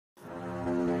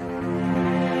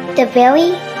The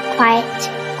Very Quiet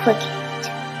Cricket.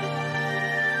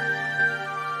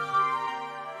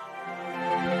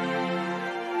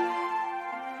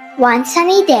 One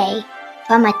sunny day,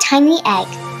 from a tiny egg,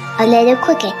 a little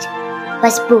cricket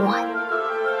was born.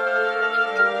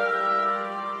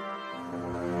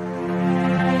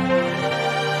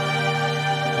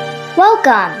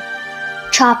 "Welcome,"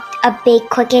 chopped a big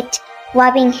cricket,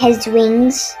 rubbing his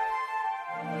wings.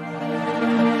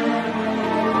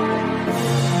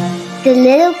 The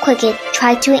little cricket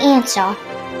tried to answer,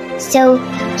 so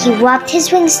he rubbed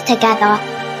his wings together,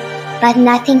 but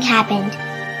nothing happened.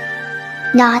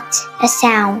 Not a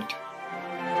sound.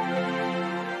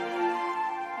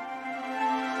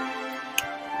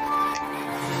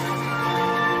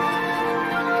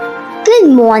 "Good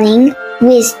morning,"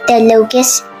 whizzed the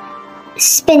locust,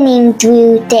 spinning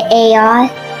through the air.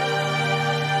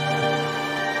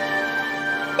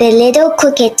 The little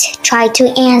cricket tried to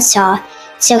answer,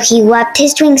 so he rubbed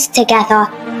his wings together,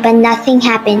 but nothing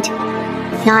happened.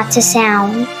 Not a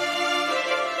sound.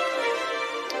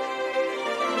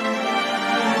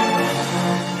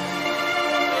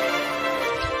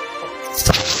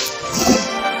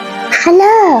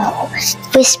 "Hello,"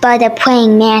 whispered the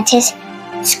praying mantis,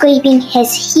 scraping his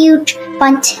huge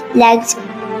front legs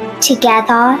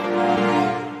together.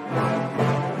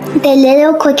 The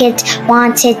little cricket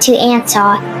wanted to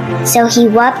answer, so he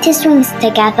rubbed his wings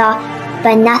together,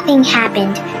 but nothing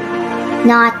happened.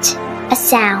 Not a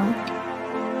sound.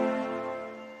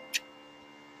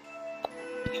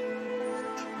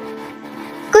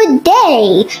 "Good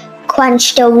day,"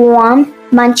 crunched the worm,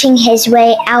 munching his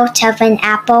way out of an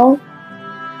apple.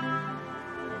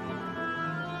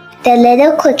 The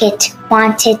little cricket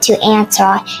wanted to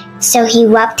answer, so he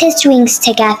rubbed his wings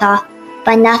together,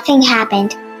 but nothing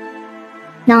happened.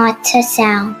 Not a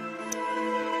sound.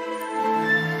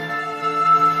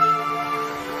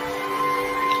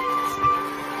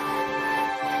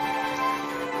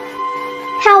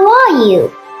 "How are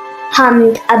you?"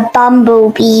 hummed a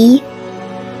bumblebee.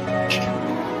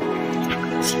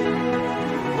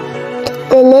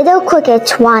 The little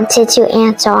cricket wanted to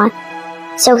answer,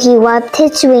 so he rubbed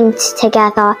his wings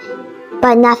together,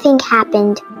 but nothing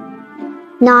happened.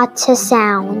 Not a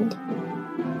sound.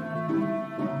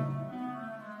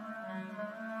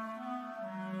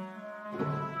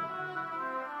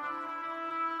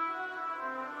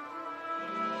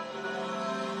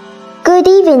 "Good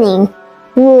evening,"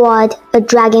 roared a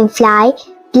dragonfly,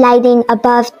 gliding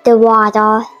above the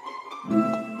water.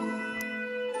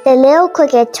 The little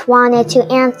cricket wanted to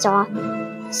answer,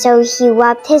 so he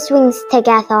rubbed his wings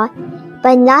together,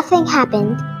 but nothing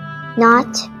happened.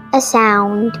 Not a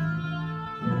sound.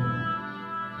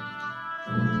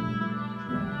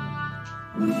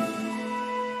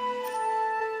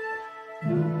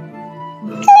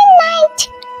 "Good night,"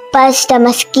 buzzed a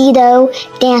mosquito,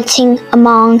 dancing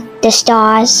among the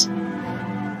stars.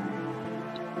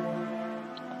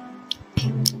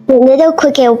 The little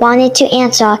cricket wanted to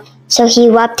answer, so he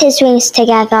rubbed his wings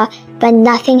together, but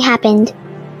nothing happened.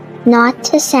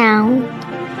 Not a sound.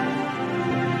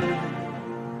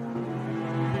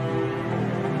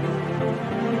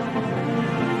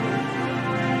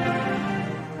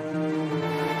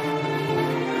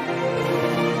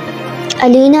 A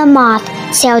lunar moth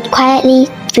sailed quietly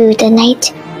through the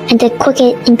night, and the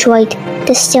cricket enjoyed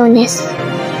the stillness.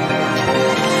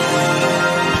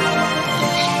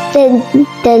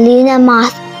 The lunar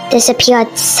moth disappeared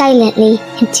silently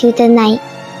into the night.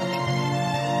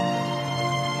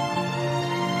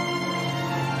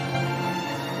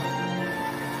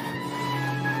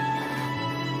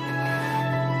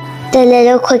 The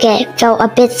little cricket felt a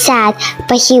bit sad,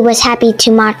 but he was happy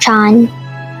to march on.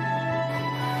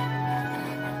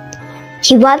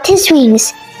 He rubbed his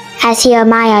wings as he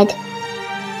admired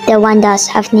the wonders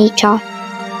of nature.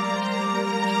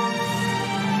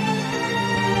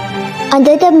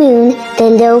 Under the moon, the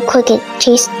little cricket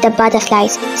chased the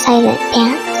butterfly's silent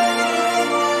dance.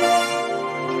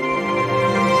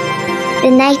 The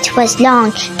night was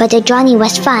long, but the journey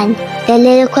was fun. The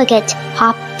little cricket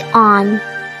hopped on.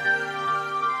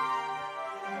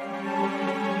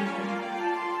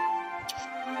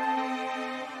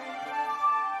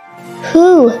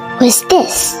 Who was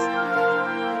this?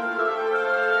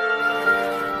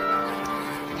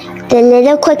 The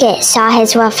little cricket saw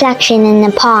his reflection in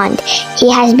the pond. He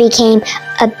has become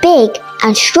a big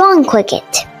and strong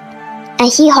cricket, and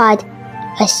he heard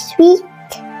a sweet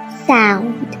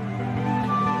sound.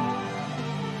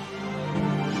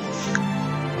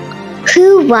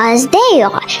 Who was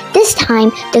there? This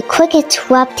time the cricket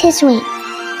rubbed his wings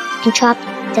and dropped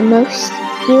the most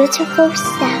beautiful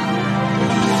sound.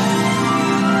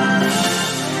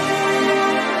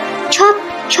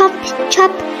 chop,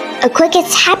 chop, a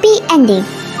cricket's happy ending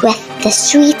with the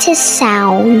sweetest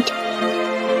sound.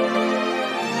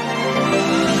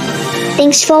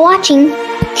 Thanks for watching.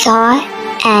 Thaw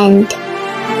and